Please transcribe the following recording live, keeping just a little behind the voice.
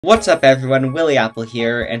What's up everyone, WilliApple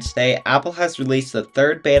here, and today Apple has released the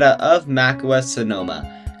third beta of macOS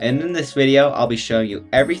Sonoma. And in this video, I'll be showing you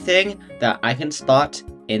everything that I can spot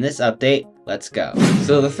in this update. Let's go.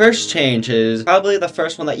 So the first change is probably the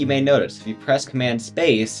first one that you may notice. If you press Command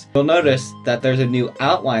Space, you'll notice that there's a new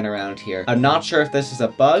outline around here. I'm not sure if this is a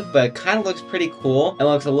bug, but it kind of looks pretty cool and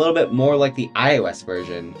looks a little bit more like the iOS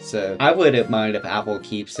version. So I wouldn't mind if Apple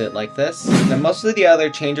keeps it like this. Now most of the other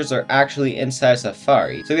changes are actually inside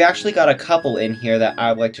Safari. So we actually got a couple in here that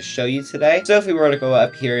I would like to show you today. So if we were to go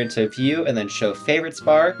up here into View and then Show Favorites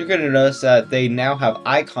bar, you're going to notice that they now have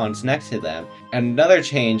icons next to them. And another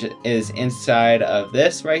change is inside of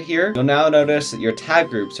this right here. You'll now notice that your tab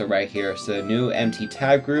groups are right here. So new empty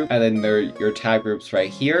tab group, and then there are your tab groups right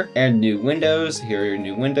here. And new windows, here are your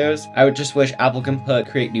new windows. I would just wish Apple can put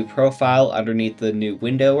create new profile underneath the new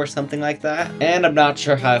window or something like that. And I'm not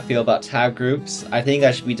sure how I feel about tab groups. I think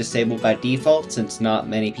that should be disabled by default since not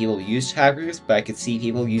many people use tab groups, but I could see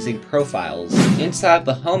people using profiles. Inside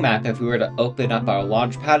the Home app, if we were to open up our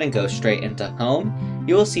Launchpad and go straight into Home,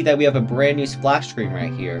 you will see that we have a brand new splash screen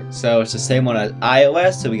right here. So it's the same one as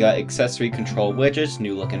iOS, so we got accessory control widgets,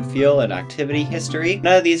 new look and feel, and activity history.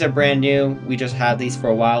 None of these are brand new, we just had these for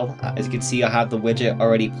a while. As you can see, I have the widget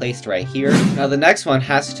already placed right here. Now the next one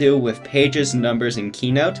has to do with Pages, Numbers, and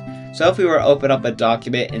Keynote. So if we were to open up a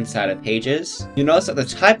document inside of Pages, you'll notice that the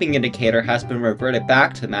typing indicator has been reverted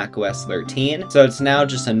back to macOS 13. So it's now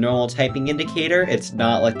just a normal typing indicator. It's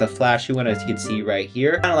not like the flashy one as you can see right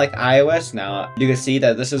here. Kind of like iOS now. You can see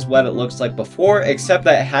that this is what it looks like before, except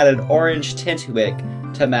that it had an orange tint to it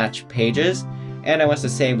to match Pages. And it was the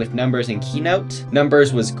same with Numbers and Keynote.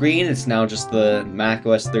 Numbers was green, it's now just the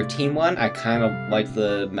macOS 13 one. I kind of like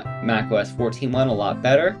the macOS 14 one a lot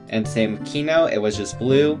better. And same with Keynote, it was just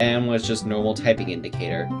blue and was just normal typing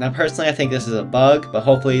indicator. Now personally I think this is a bug, but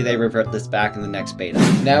hopefully they revert this back in the next beta.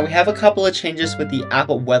 Now we have a couple of changes with the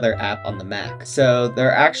Apple Weather app on the Mac. So there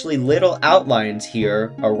are actually little outlines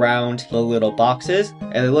here around the little boxes,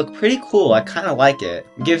 and they look pretty cool. I kind of like it.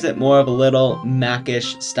 It gives it more of a little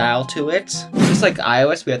Mac-ish style to it. Just like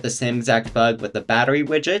iOS, we have the same exact bug with the battery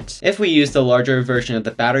widget. If we use the larger version of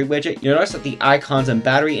the battery widget, you'll notice that the icons and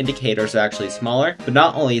battery indicators are actually smaller. But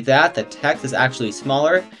not only that, the text is actually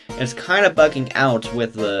smaller, and it's kind of bugging out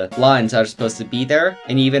with the lines that are supposed to be there.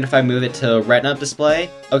 And even if I move it to Retina display,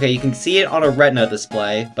 okay, you can see it on a Retina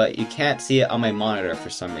display, but you can't see it on my monitor for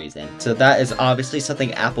some reason. So that is obviously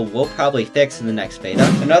something Apple will probably fix in the next beta.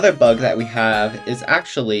 Another bug that we have is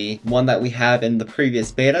actually one that we have in the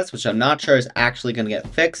previous betas, which I'm not sure is actually going to get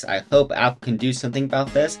fixed. I hope Apple can do something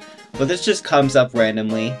about this, but this just comes up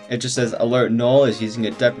randomly. It just says alert null is using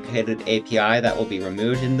a deprecated API that will be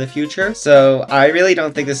removed in the future. So I really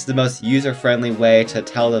don't think this is the most user-friendly way to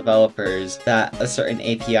tell developers that a certain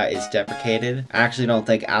API is deprecated. I actually don't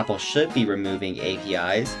think Apple should be removing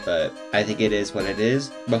APIs, but I think it is what it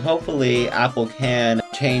is. But hopefully Apple can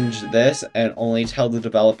change this and only tell the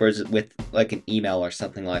developers with like an email or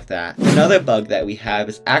something like that. Another bug that we have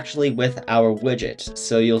is actually with our widget.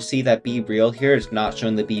 So you'll see that Be Real here is not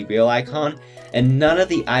showing the Be Real icon, and none of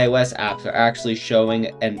the iOS apps are actually showing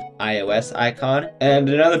an iOS icon. And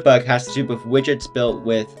another bug has to do with widgets built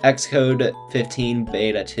with Xcode 15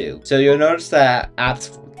 Beta 2. So you'll notice that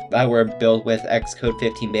apps that were built with Xcode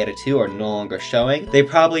 15 Beta 2 are no longer showing. They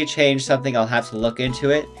probably changed something, I'll have to look into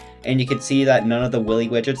it. And you can see that none of the Willy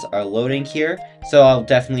widgets are loading here, so I'll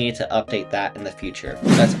definitely need to update that in the future.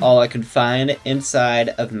 That's all I can find inside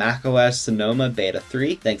of macOS Sonoma Beta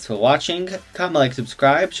 3. Thanks for watching, comment, like,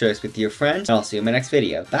 subscribe, share this with your friends, and I'll see you in my next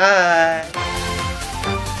video. Bye!